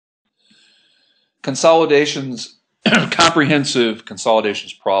Consolidations, Comprehensive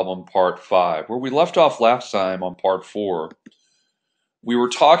Consolidations Problem, Part 5. Where we left off last time on Part 4, we were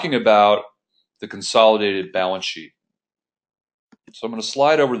talking about the consolidated balance sheet. So I'm going to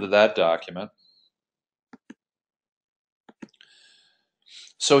slide over to that document.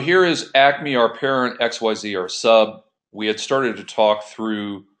 So here is Acme, our parent, XYZ, our sub. We had started to talk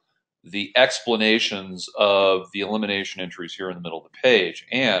through the explanations of the elimination entries here in the middle of the page.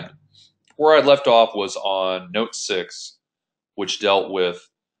 And where I left off was on note 6, which dealt with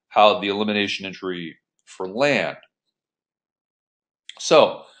how the elimination entry for land.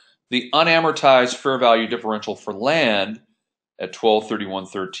 So the unamortized fair value differential for land at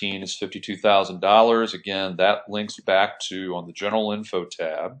 12/31/13 is $52,000. Again, that links back to on the general info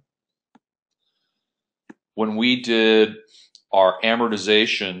tab. When we did our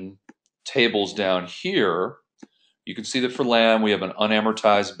amortization tables down here, you can see that for land we have an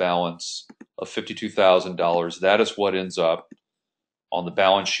unamortized balance of $52,000. That is what ends up on the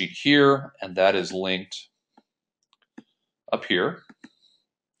balance sheet here, and that is linked up here.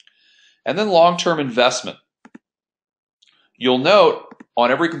 And then long-term investment. You'll note on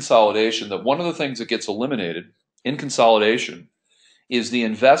every consolidation that one of the things that gets eliminated in consolidation is the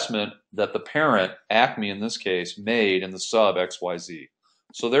investment that the parent, Acme in this case, made in the sub XYZ.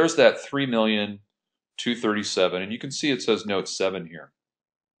 So there's that $3,237,000, and you can see it says note 7 here.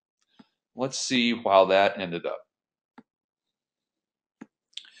 Let's see how that ended up.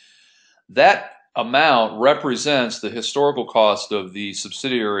 That amount represents the historical cost of the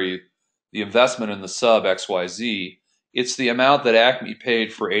subsidiary, the investment in the sub XYZ. It's the amount that Acme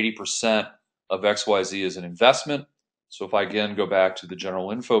paid for 80% of XYZ as an investment. So if I again go back to the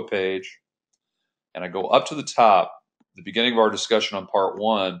general info page and I go up to the top, the beginning of our discussion on part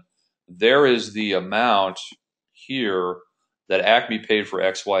 1, there is the amount here that Acme paid for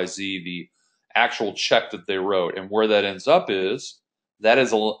XYZ, the actual check that they wrote. And where that ends up is, that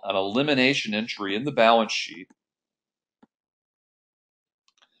is an elimination entry in the balance sheet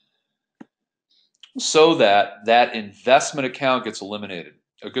so that that investment account gets eliminated.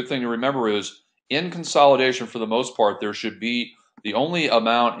 A good thing to remember is in consolidation, for the most part, there should be the only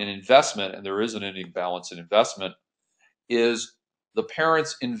amount in investment, and there isn't any balance in investment, is the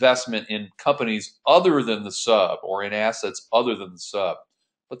parent's investment in companies other than the sub or in assets other than the sub.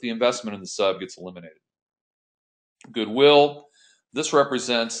 But the investment in the sub gets eliminated. Goodwill. This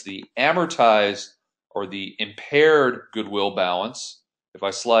represents the amortized or the impaired goodwill balance. If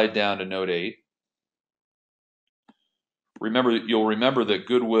I slide down to note 8, you'll remember that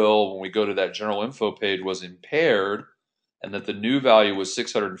goodwill, when we go to that general info page, was impaired and that the new value was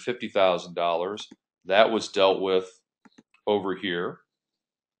 $650,000. That was dealt with over here.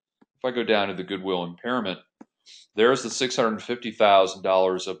 If I go down to the goodwill impairment, there's the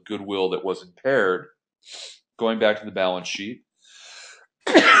 $650,000 of goodwill that was impaired. Going back to the balance sheet,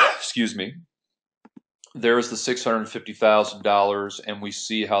 excuse me, there's the $650,000, and we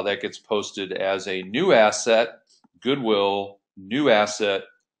see how that gets posted as a new asset, goodwill, new asset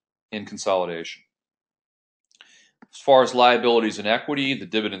in consolidation. As far as liabilities and equity, the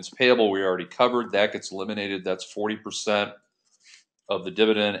dividends payable we already covered. That gets eliminated. That's 40% of the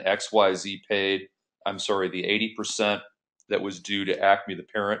dividend XYZ paid. I'm sorry, the 80% that was due to Acme, the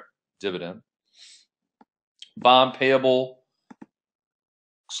parent, dividend. Bond payable,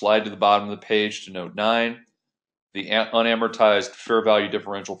 slide to the bottom of the page to note 9. The unamortized fair value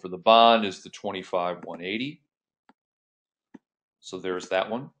differential for the bond is the $25,180. So there's that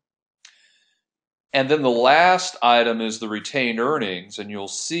one. And then the last item is the retained earnings, and you'll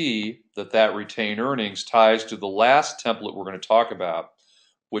see that that retained earnings ties to the last template we're going to talk about,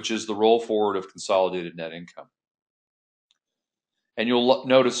 which is the roll forward of consolidated net income. And you'll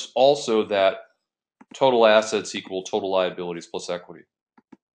notice also that total assets equal total liabilities plus equity.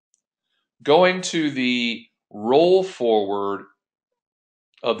 Going to the roll forward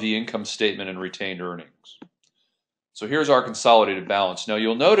of the income statement and retained earnings. So here's our consolidated balance. Now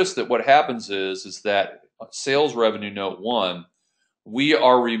you'll notice that what happens is that sales revenue note 1, we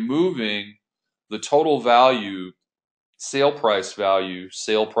are removing the total value, sale price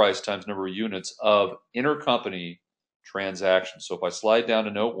times number of units of intercompany transactions. So if I slide down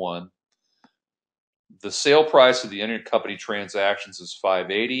to note 1, the sale price of the intercompany transactions is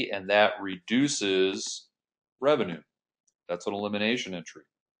 $580, and that reduces revenue. That's an elimination entry.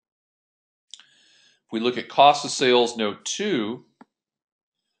 If we look at cost of sales, note 2,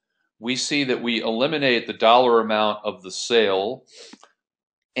 we see that we eliminate the dollar amount of the sale,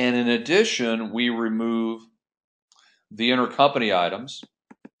 and in addition, we remove the intercompany items,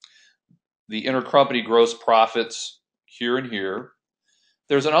 the intercompany gross profits here and here,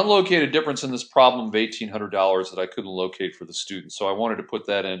 There's an unlocated difference in this problem of $1,800 that I couldn't locate for the student. So I wanted to put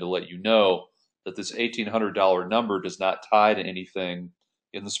that in to let you know that this $1,800 number does not tie to anything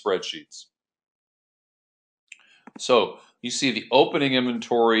in the spreadsheets. So you see the opening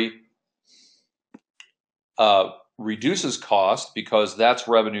inventory reduces cost because that's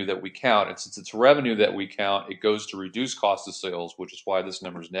revenue that we count. And since it's revenue that we count, it goes to reduce cost of sales, which is why this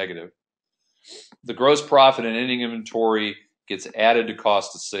number is negative. The gross profit and ending inventory gets added to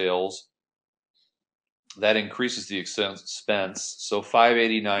cost of sales. That increases the expense. So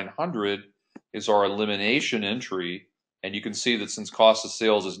 58900 is our elimination entry. And you can see that since cost of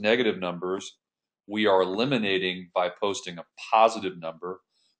sales is negative numbers, we are eliminating by posting a positive number.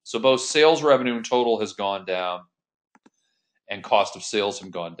 So both sales revenue and total has gone down and cost of sales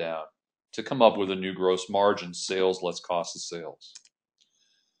have gone down to come up with a new gross margin, sales less cost of sales.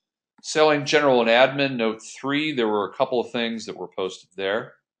 Selling, general, and admin, note 3, there were a couple of things that were posted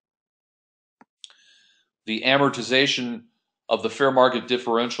there. The amortization of the fair market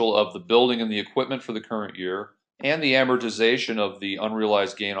differential of the building and the equipment for the current year, and the amortization of the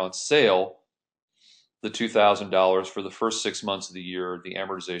unrealized gain on sale, the $2,000 for the first 6 months of the year, the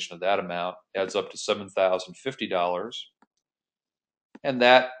amortization of that amount adds up to $7,050. And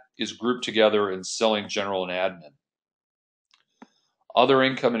that is grouped together in selling, general, and admin. Other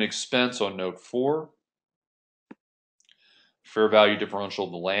income and expense on note 4. Fair value differential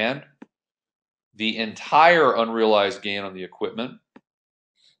of the land. The entire unrealized gain on the equipment.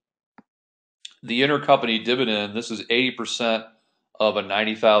 The intercompany dividend, this is 80% of a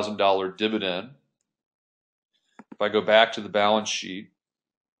 $90,000 dividend. If I go back to the balance sheet,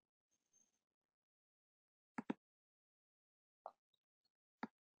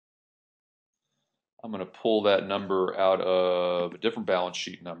 I'm going to pull that number out of a different balance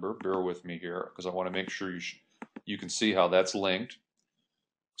sheet number. Bear with me here because I want to make sure you can see how that's linked.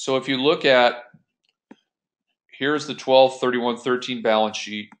 So if you look at, here's the 12/31/13 balance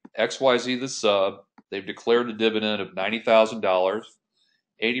sheet, XYZ the sub, they've declared a dividend of $90,000.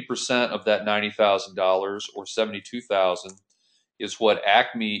 80% of that $90,000 or $72,000 is what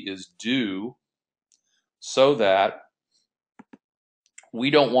Acme is due, so that we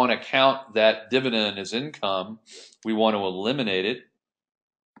don't want to count that dividend as income. We want to eliminate it.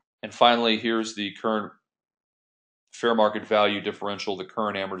 And finally, here's the current fair market value differential, the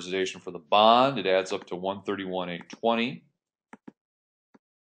current amortization for the bond. It adds up to $131,820.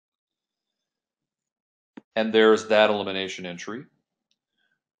 And there's that elimination entry.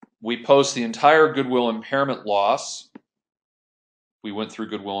 We post the entire goodwill impairment loss. We went through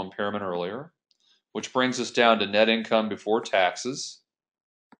goodwill impairment earlier, which brings us down to net income before taxes,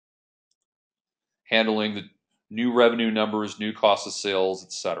 handling the new revenue numbers, new cost of sales,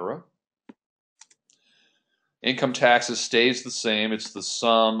 etc. Income taxes stays the same. It's the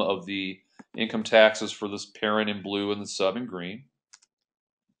sum of the income taxes for this parent in blue and the sub in green.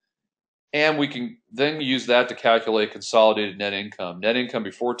 And we can then use that to calculate consolidated net income. Net income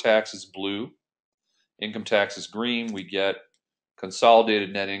before taxes blue, income taxes green. We get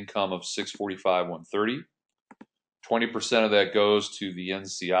consolidated net income of $645,130. 20% of that goes to the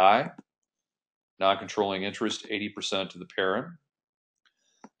NCI, non-controlling interest, 80% to the parent.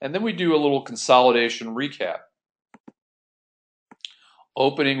 And then we do a little consolidation recap.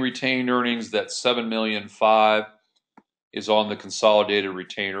 Opening retained earnings, that $7,000,005 is on the consolidated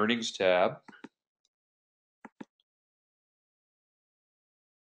retained earnings tab.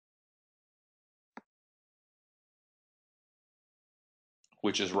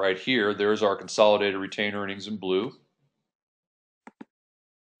 Which is right here. There's our consolidated retained earnings in blue.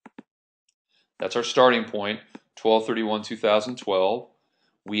 That's our starting point, 12/31/2012.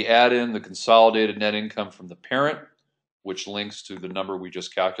 We add in the consolidated net income from the parent, which links to the number we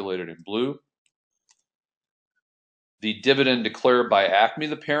just calculated in blue. The dividend declared by Acme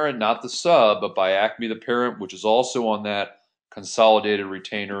the parent, not the sub, but by Acme the parent, which is also on that consolidated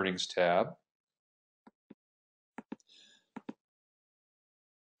retained earnings tab.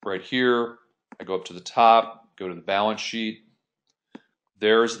 Right here, I go up to the top, go to the balance sheet.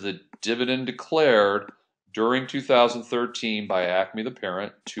 There's the dividend declared during 2013 by Acme the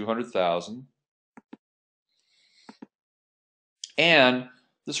parent, $200,000. And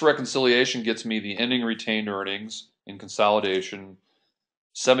this reconciliation gets me the ending retained earnings in consolidation,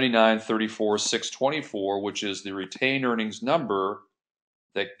 $79,34,624, which is the retained earnings number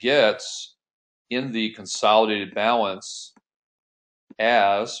that gets in the consolidated balance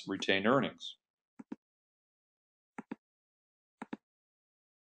as retained earnings.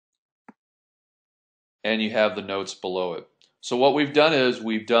 And you have the notes below it. So what we've done is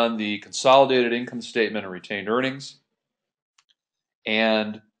we've done the consolidated income statement and retained earnings.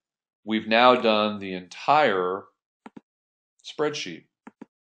 And we've now done the entire spreadsheet.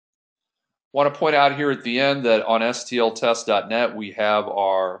 Want to point out here at the end that on stltest.net we have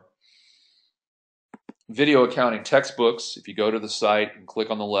our video accounting textbooks. If you go to the site and click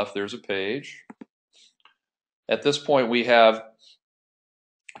on the left, there's a page. At this point, we have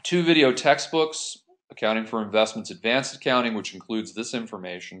 2 video textbooks, Accounting for Investments Advanced Accounting, which includes this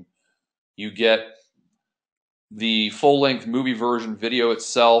information. You get the full-length movie version video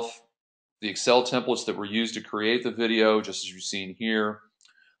itself, the Excel templates that were used to create the video, just as you've seen here,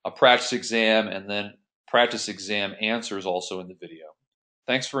 a practice exam, and then practice exam answers also in the video.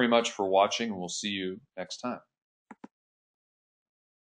 Thanks very much for watching, and we'll see you next time.